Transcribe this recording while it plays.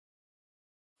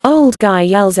Old guy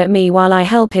yells at me while I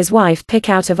help his wife pick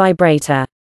out a vibrator.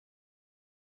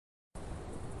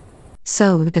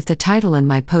 So, if the title in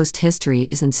my post history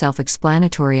isn't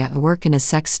self-explanatory, I work in a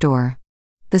sex store.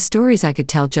 The stories I could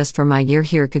tell just for my year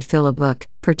here could fill a book,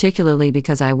 particularly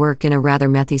because I work in a rather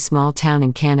methy small town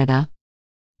in Canada.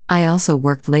 I also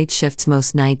worked late shifts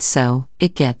most nights, so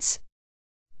it gets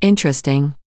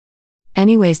interesting.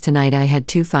 Anyways, tonight I had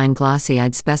two fine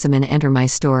glossy-eyed specimen enter my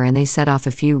store and they set off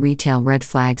a few retail red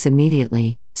flags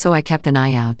immediately, so I kept an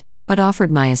eye out, but offered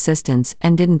my assistance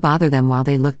and didn't bother them while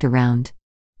they looked around.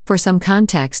 For some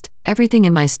context, everything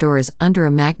in my store is under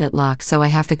a magnet lock, so I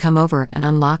have to come over and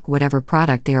unlock whatever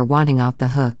product they are wanting off the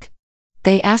hook.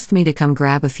 They asked me to come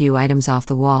grab a few items off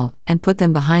the wall and put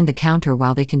them behind the counter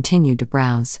while they continued to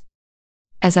browse.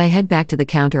 As I head back to the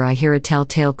counter, I hear a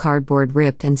telltale cardboard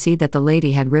ripped and see that the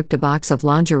lady had ripped a box of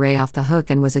lingerie off the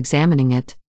hook and was examining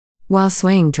it. While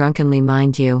swaying drunkenly,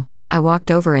 mind you, I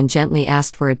walked over and gently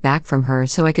asked for it back from her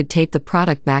so I could tape the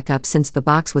product back up since the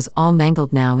box was all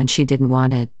mangled now and she didn't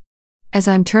want it. As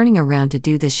I'm turning around to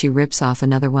do this, she rips off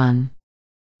another one.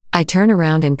 I turn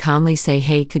around and calmly say,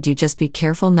 "Hey, could you just be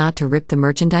careful not to rip the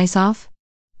merchandise off?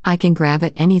 I can grab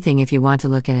at anything if you want to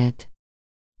look at it."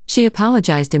 She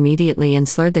apologized immediately and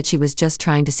slurred that she was just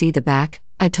trying to see the back.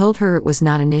 I told her it was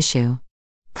not an issue.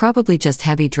 Probably just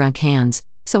heavy drunk hands,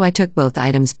 so I took both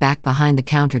items back behind the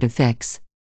counter to fix.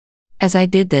 As I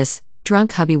did this,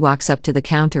 drunk hubby walks up to the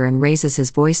counter and raises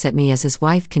his voice at me as his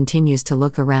wife continues to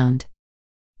look around.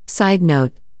 Side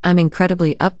note, I'm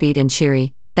incredibly upbeat and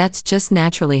cheery. That's just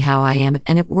naturally how I am,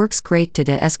 and it works great to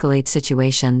de-escalate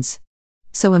situations.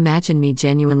 So imagine me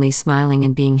genuinely smiling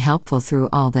and being helpful through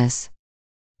all this.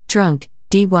 Drunk,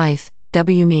 D wife,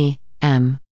 W me,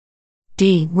 M.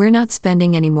 D, we're not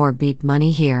spending any more beep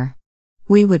money here.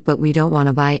 We would, but we don't want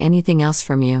to buy anything else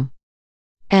from you.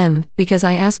 M, because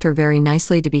I asked her very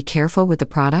nicely to be careful with the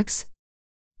products.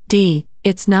 D,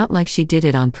 it's not like she did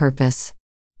it on purpose.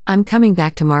 I'm coming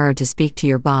back tomorrow to speak to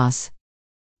your boss.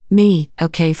 Me,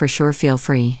 okay, for sure, feel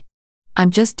free.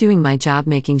 I'm just doing my job,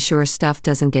 making sure stuff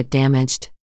doesn't get damaged.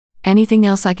 Anything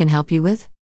else I can help you with?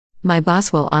 My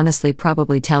boss will honestly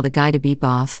probably tell the guy to beep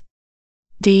off.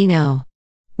 D, no.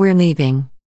 We're leaving.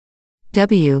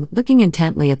 W, looking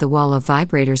intently at the wall of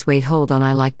vibrators, wait, hold on,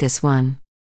 I like this one.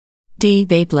 D,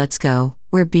 babe, let's go,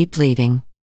 we're beep leaving.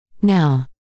 Now.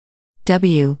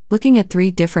 W, looking at 3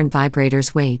 different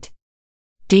vibrators, wait.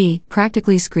 D,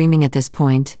 practically screaming at this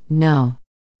point, no.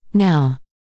 Now.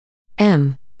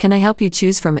 M, can I help you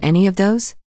choose from any of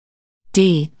those?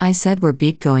 D, I said we're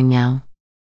beep going now.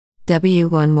 W,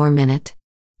 1 more minute.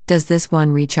 Does this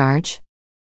one recharge?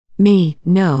 Me,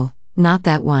 no, not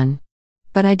that one.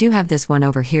 But I do have this one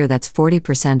over here that's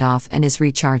 40% off and is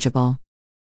rechargeable.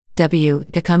 W,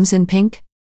 it comes in pink?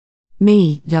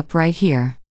 Me, yup, right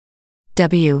here.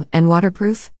 W, and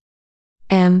waterproof?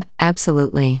 M,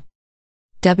 absolutely.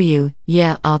 W,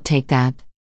 yeah, I'll take that.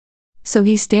 So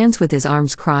he stands with his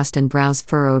arms crossed and brows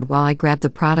furrowed while I grab the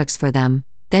products for them.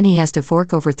 Then he has to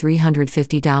fork over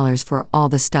 $350 for all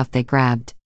the stuff they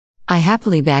grabbed. I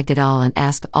happily bagged it all and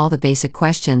asked all the basic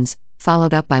questions,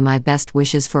 followed up by my best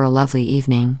wishes for a lovely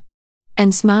evening.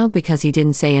 And smiled because he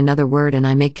didn't say another word and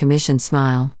I make commission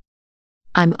smile.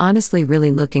 I'm honestly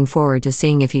really looking forward to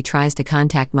seeing if he tries to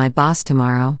contact my boss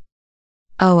tomorrow.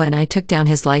 Oh, and I took down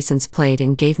his license plate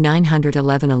and gave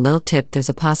 911 a lil tip. There's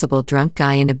a possible drunk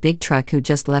guy in a big truck who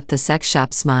just left the sex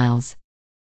shop, smiles.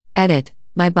 Edit.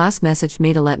 My boss messaged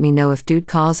me to let me know if dude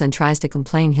calls and tries to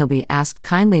complain, he'll be asked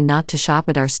kindly not to shop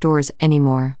at our stores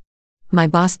anymore. My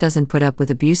boss doesn't put up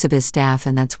with abuse of his staff,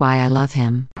 and that's why I love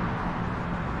him.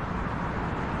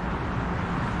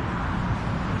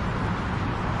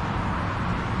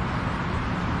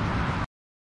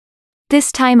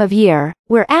 This time of year,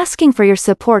 we're asking for your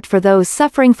support for those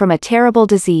suffering from a terrible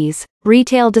disease,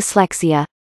 retail dyslexia.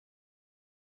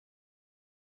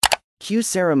 Cue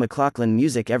Sarah McLachlan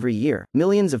music. Every year,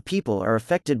 millions of people are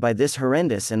affected by this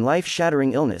horrendous and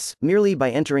life-shattering illness. Merely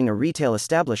by entering a retail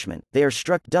establishment, they are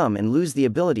struck dumb and lose the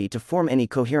ability to form any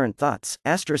coherent thoughts.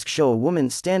 Asterisk, show a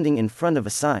woman standing in front of a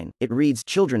sign. It reads,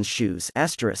 "Children's shoes."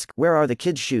 Asterisk, where are the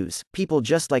kids' shoes? People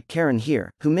just like Karen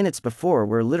here, who minutes before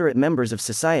were literate members of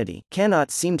society, cannot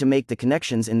seem to make the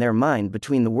connections in their mind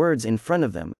between the words in front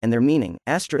of them and their meaning.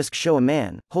 Asterisk, show a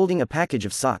man holding a package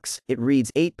of socks. It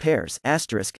reads, 8 pairs.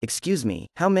 Asterisk, excuse me,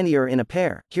 how many are in a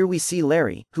pair? Here we see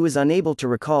Larry, who is unable to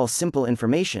recall simple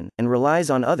information and relies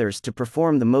on others to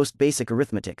perform the most basic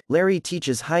arithmetic. Larry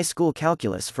teaches high school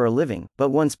calculus for a living, but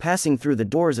once passing through the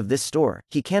doors of this store,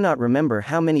 he cannot remember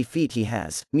how many feet he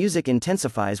has. Music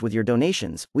intensifies with your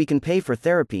donations. We can pay for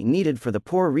therapy needed for the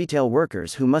poor retail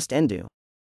workers who must endure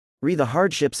The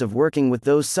hardships of working with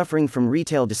those suffering from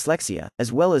retail dyslexia,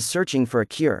 as well as searching for a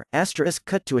cure. Asterisk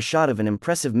cut to a shot of an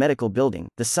impressive medical building.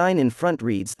 The sign in front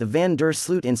reads, The Van der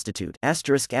Sloot Institute.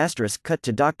 Asterisk cut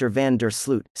to Dr. Van der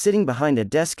Sloot, sitting behind a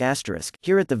desk. Asterisk.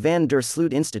 Here at the Van der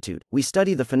Sloot Institute, we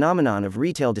study the phenomenon of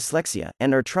retail dyslexia,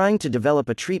 and are trying to develop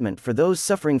a treatment for those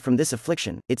suffering from this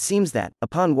affliction. It seems that,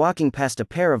 upon walking past a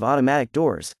pair of automatic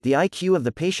doors, the IQ of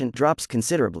the patient drops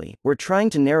considerably. We're trying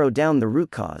to narrow down the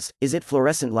root cause. Is it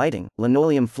fluorescent lighting,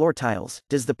 linoleum floor tiles?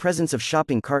 Does the presence of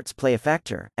shopping carts play a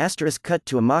factor? Asterisk cut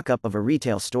to a mock-up of a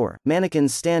retail store.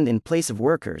 Mannequins stand in place of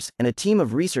workers, and a team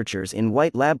of researchers in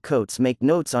white lab coats make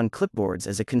notes on clipboards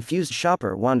as a confused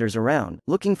shopper wanders around,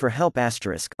 looking for help.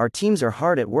 Asterisk. Our teams are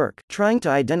hard at work, trying to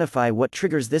identify what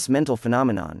triggers this mental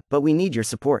phenomenon, but we need your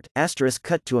support. Asterisk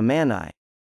cut to a man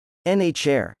in a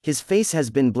chair. His face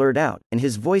has been blurred out, and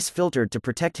his voice filtered to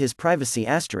protect his privacy.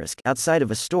 Asterisk. Outside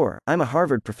of a store. I'm a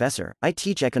Harvard professor. I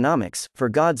teach economics, for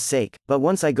God's sake, but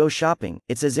once I go shopping,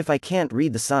 it's as if I can't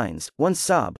read the signs. One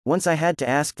sob. Once I had to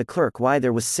ask the clerk why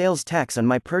there was sales tax on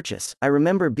my purchase. I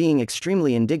remember being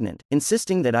extremely indignant,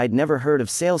 insisting that I'd never heard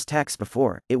of sales tax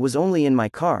before. It was only in my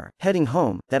car, heading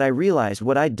home, that I realized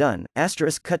what I'd done.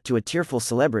 Asterisk cut to a tearful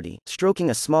celebrity, stroking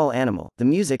a small animal. The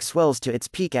music swells to its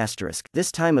peak. Asterisk.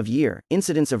 This time of year,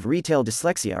 incidents of retail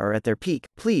dyslexia are at their peak.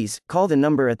 Please, call the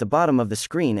number at the bottom of the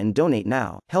screen and donate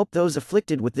now. Help those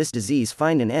afflicted with this disease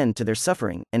find an end to their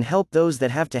suffering, and help those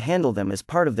that have to handle them as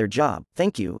part of their job.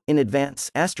 Thank you, in advance.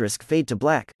 Asterisk fade to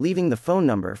black, leaving the phone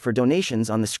number for donations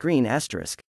on the screen.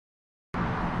 Asterisk.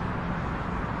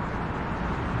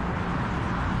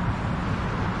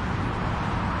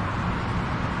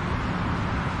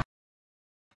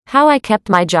 How I kept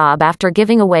my job after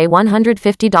giving away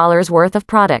 $150 worth of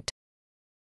product.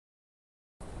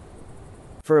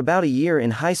 For about a year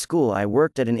in high school, I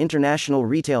worked at an international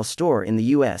retail store in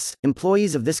the US.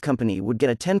 Employees of this company would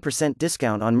get a 10%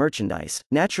 discount on merchandise.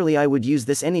 Naturally, I would use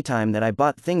this anytime that I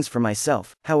bought things for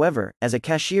myself. However, as a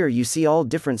cashier, you see all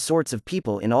different sorts of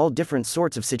people in all different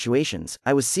sorts of situations.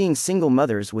 I was seeing single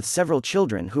mothers with several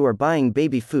children who are buying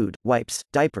baby food, wipes,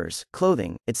 diapers,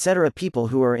 clothing, etc. People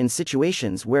who are in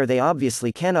situations where they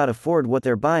obviously cannot afford what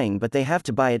they're buying, but they have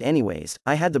to buy it anyways.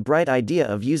 I had the bright idea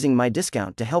of using my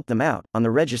discount to help them out. On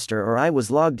the register, or I was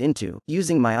logged into,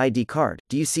 using my ID card.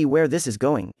 Do you see where this is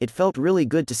going? It felt really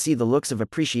good to see the looks of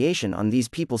appreciation on these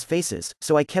people's faces,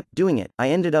 so I kept doing it. I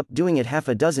ended up doing it half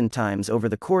a dozen times over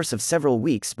the course of several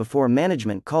weeks before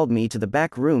management called me to the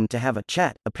back room to have a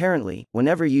chat. Apparently,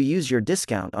 whenever you use your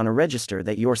discount on a register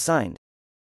that you're signed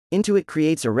into, it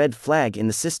creates a red flag in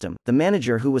the system. The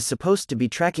manager who was supposed to be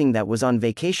tracking that was on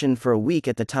vacation for a week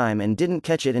at the time and didn't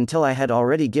catch it until I had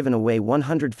already given away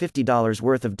 $150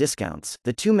 worth of discounts.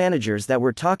 The two managers that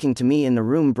were talking to me in the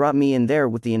room brought me in there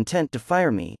with the intent to fire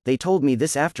me. They told me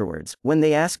this afterwards. When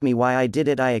they asked me why I did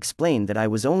it, I explained that I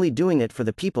was only doing it for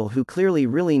the people who clearly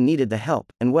really needed the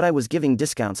help, and what I was giving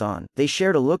discounts on. They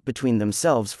shared a look between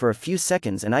themselves for a few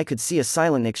seconds, and I could see a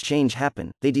silent exchange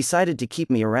happen. They decided to keep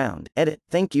me around. Edit.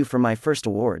 Thank you for my first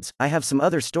awards. I have some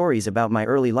other stories about my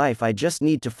early life. I just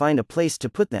need to find a place to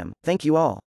put them. Thank you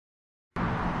all.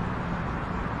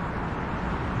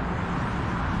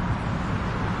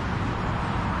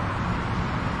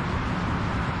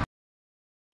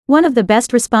 One of the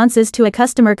best responses to a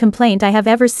customer complaint I have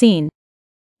ever seen.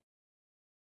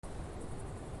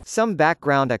 Some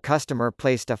background: a customer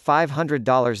placed a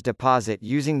 $500 deposit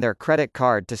using their credit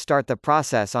card to start the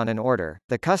process on an order.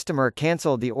 The customer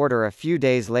canceled the order a few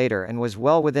days later and was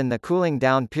well within the cooling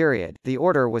down period. The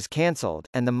order was canceled,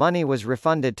 and the money was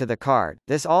refunded to the card.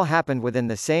 This all happened within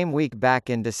the same week back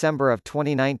in December of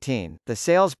 2019. The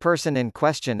salesperson in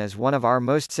question is one of our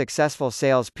most successful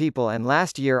salespeople and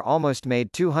last year almost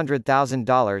made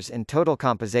 $200,000 in total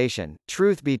compensation.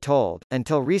 Truth be told,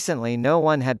 until recently no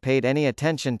one had paid any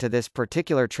attention to this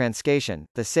particular transcation.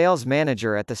 The sales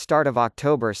manager at the start of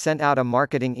October sent out a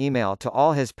marketing email to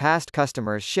all his past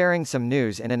customers sharing some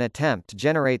news in an attempt to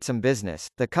generate some business.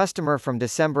 The customer from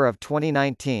December of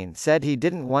 2019 said he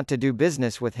didn't want to do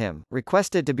business with him,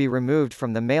 requested to be removed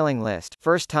from the mailing list,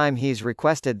 first time he's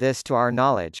requested this to our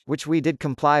knowledge, which we did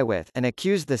comply with, and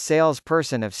accused the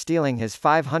salesperson of stealing his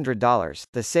 $500.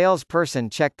 The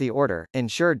salesperson checked the order,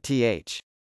 insured Th.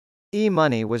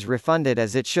 E-money was refunded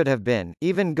as it should have been,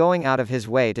 even going out of his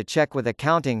way to check with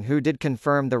accounting, who did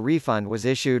confirm the refund was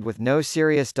issued with no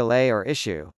serious delay or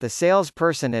issue. The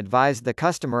salesperson advised the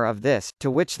customer of this, to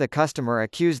which the customer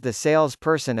accused the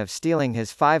salesperson of stealing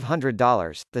his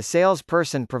 $500. The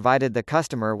salesperson provided the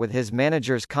customer with his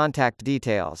manager's contact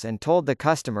details and told the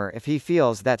customer if he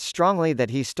feels that strongly that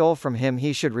he stole from him,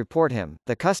 he should report him.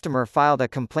 The customer filed a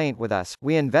complaint with us.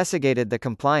 We investigated the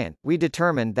complaint. We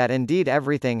determined that indeed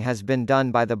everything has been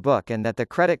done by the book and that the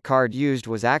credit card used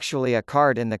was actually a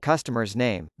card in the customer's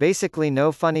name. Basically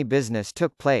no funny business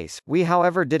took place. We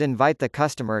however did invite the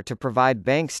customer to provide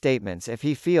bank statements if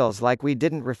he feels like we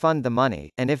didn't refund the money,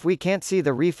 and if we can't see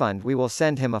the refund we will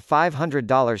send him a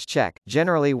 $500 check.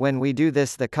 Generally when we do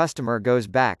this the customer goes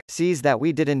back, sees that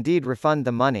we did indeed refund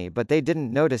the money but they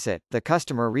didn't notice it, the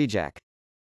customer rejected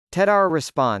our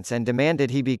response and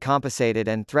demanded he be compensated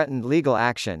and threatened legal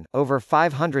action, over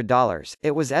 $500.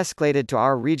 It was escalated to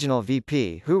our regional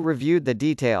VP, who reviewed the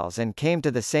details and came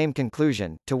to the same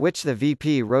conclusion, to which the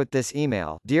VP wrote this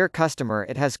email: "Dear customer,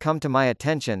 it has come to my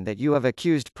attention that you have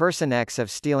accused person X of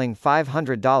stealing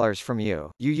 $500 from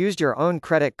you. You used your own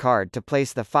credit card to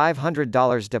place the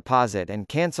 $500 deposit and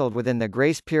cancelled within the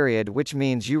grace period, which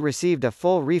means you received a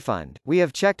full refund. We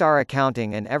have checked our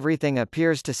accounting and everything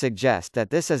appears to suggest that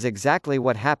this is exactly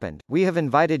what happened. We have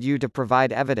invited you to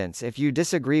provide evidence if you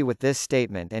disagree with this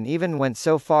statement and even went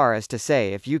so far as to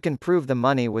say if you can prove the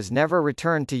money was never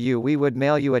returned to you we would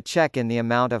mail you a check in the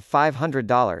amount of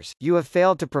 $500. You have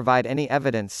failed to provide any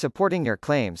evidence supporting your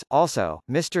claims. Also,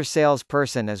 Mr.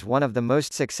 Salesperson is one of the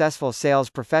most successful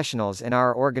sales professionals in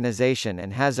our organization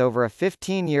and has over a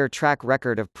 15-year track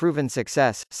record of proven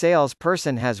success.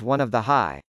 Salesperson has one of the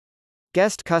highest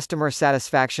customer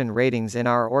satisfaction ratings in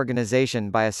our organization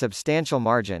by a substantial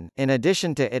margin. In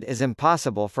addition to it is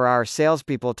impossible for our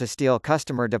salespeople to steal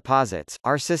customer deposits.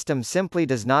 Our system simply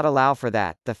does not allow for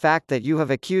that. The fact that you have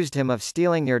accused him of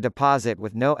stealing your deposit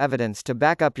with no evidence to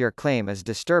back up your claim is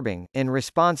disturbing. In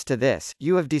response to this,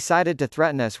 you have decided to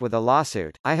threaten us with a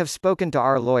lawsuit. I have spoken to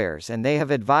our lawyers and they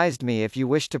have advised me if you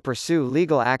wish to pursue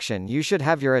legal action you should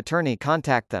have your attorney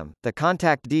contact them. The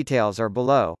contact details are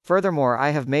below. Furthermore, I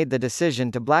have made the decision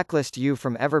to blacklist you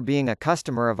from ever being a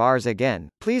customer of ours again.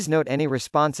 Please note any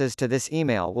responses to this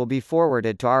email will be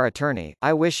forwarded to our attorney.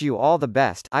 I wish you all the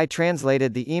best." I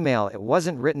translated the email. It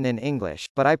wasn't written in English,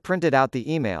 but I printed out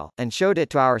the email, and showed it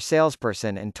to our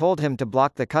salesperson and told him to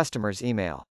block the customer's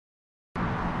email.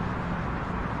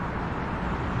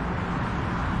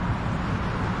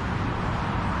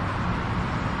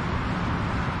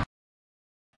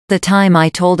 The time I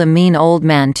told a mean old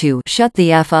man to shut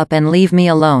the F up and leave me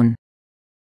alone.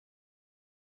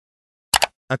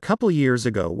 A couple years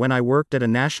ago when I worked at a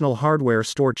national hardware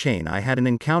store chain I had an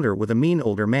encounter with a mean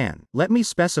older man. Let me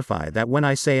specify that when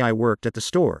I say I worked at the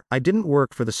store, I didn't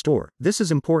work for the store. This is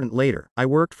important later. I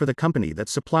worked for the company that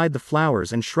supplied the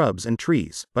flowers and shrubs and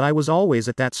trees, but I was always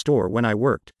at that store when I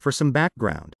worked. For some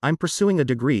background, I'm pursuing a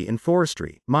degree in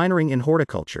forestry, minoring in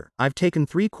horticulture. I've taken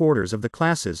 3/4 of the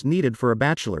classes needed for a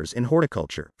bachelor's in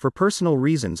horticulture. For personal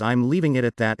reasons I'm leaving it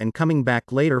at that and coming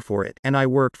back later for it, and I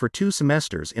worked for 2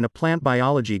 semesters in a plant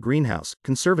biology greenhouse,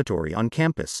 conservatory on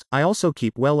campus. I also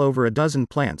keep well over a dozen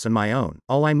plants on my own.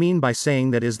 All I mean by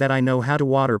saying that is that I know how to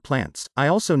water plants. I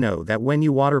also know that when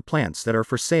you water plants that are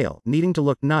for sale, needing to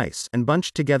look nice, and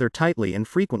bunched together tightly and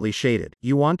frequently shaded,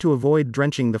 you want to avoid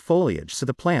drenching the foliage so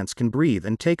the plants can breathe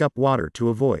and take up water to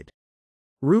avoid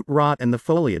root rot and the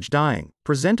foliage dying.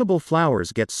 Presentable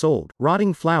flowers get sold,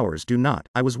 rotting flowers do not.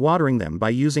 I was watering them by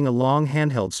using a long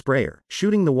handheld sprayer,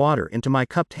 shooting the water into my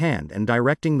cupped hand and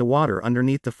directing the water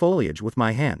underneath the foliage with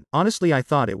my hand. Honestly, I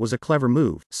thought it was a clever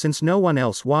move, since no one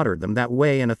else watered them that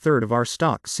way and a third of our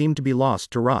stock seemed to be lost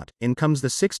to rot. In comes the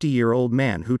 60-year-old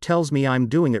man who tells me I'm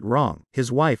doing it wrong.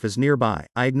 His wife is nearby.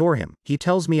 I ignore him. He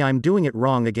tells me I'm doing it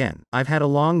wrong again. I've had a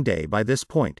long day by this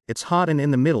point. It's hot and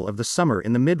in the middle of the summer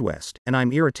in the Midwest, and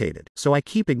I'm irritated, so I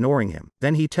keep ignoring him.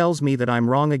 Then he tells me that I'm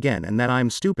wrong again and that I'm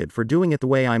stupid for doing it the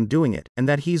way I'm doing it, and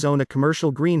that he's owned a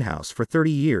commercial greenhouse for 30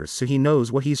 years so he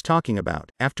knows what he's talking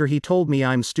about. After he told me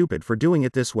I'm stupid for doing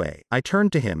it this way, I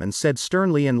turned to him and said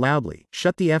sternly and loudly,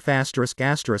 "Shut the F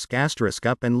 *****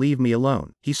 up and leave me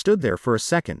alone." He stood there for a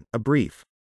second, a brief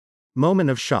Moment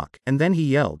of shock, and then he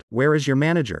yelled, "Where is your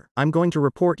manager? I'm going to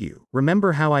report you.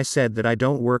 Remember how I said that I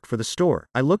don't work for the store?"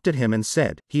 I looked at him and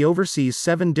said, "He oversees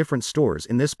 7 different stores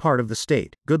in this part of the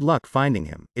state. Good luck finding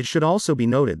him." It should also be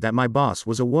noted that my boss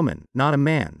was a woman, not a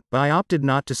man, but I opted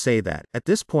not to say that. At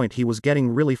this point he was getting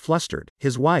really flustered.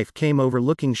 His wife came over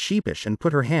looking sheepish and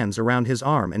put her hands around his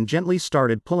arm and gently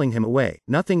started pulling him away.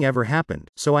 Nothing ever happened,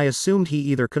 so I assumed he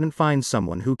either couldn't find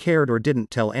someone who cared or didn't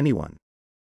tell anyone.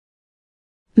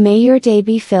 May your day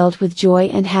be filled with joy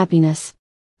and happiness.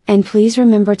 And please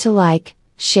remember to like,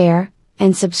 share,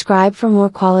 and subscribe for more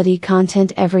quality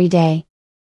content every day.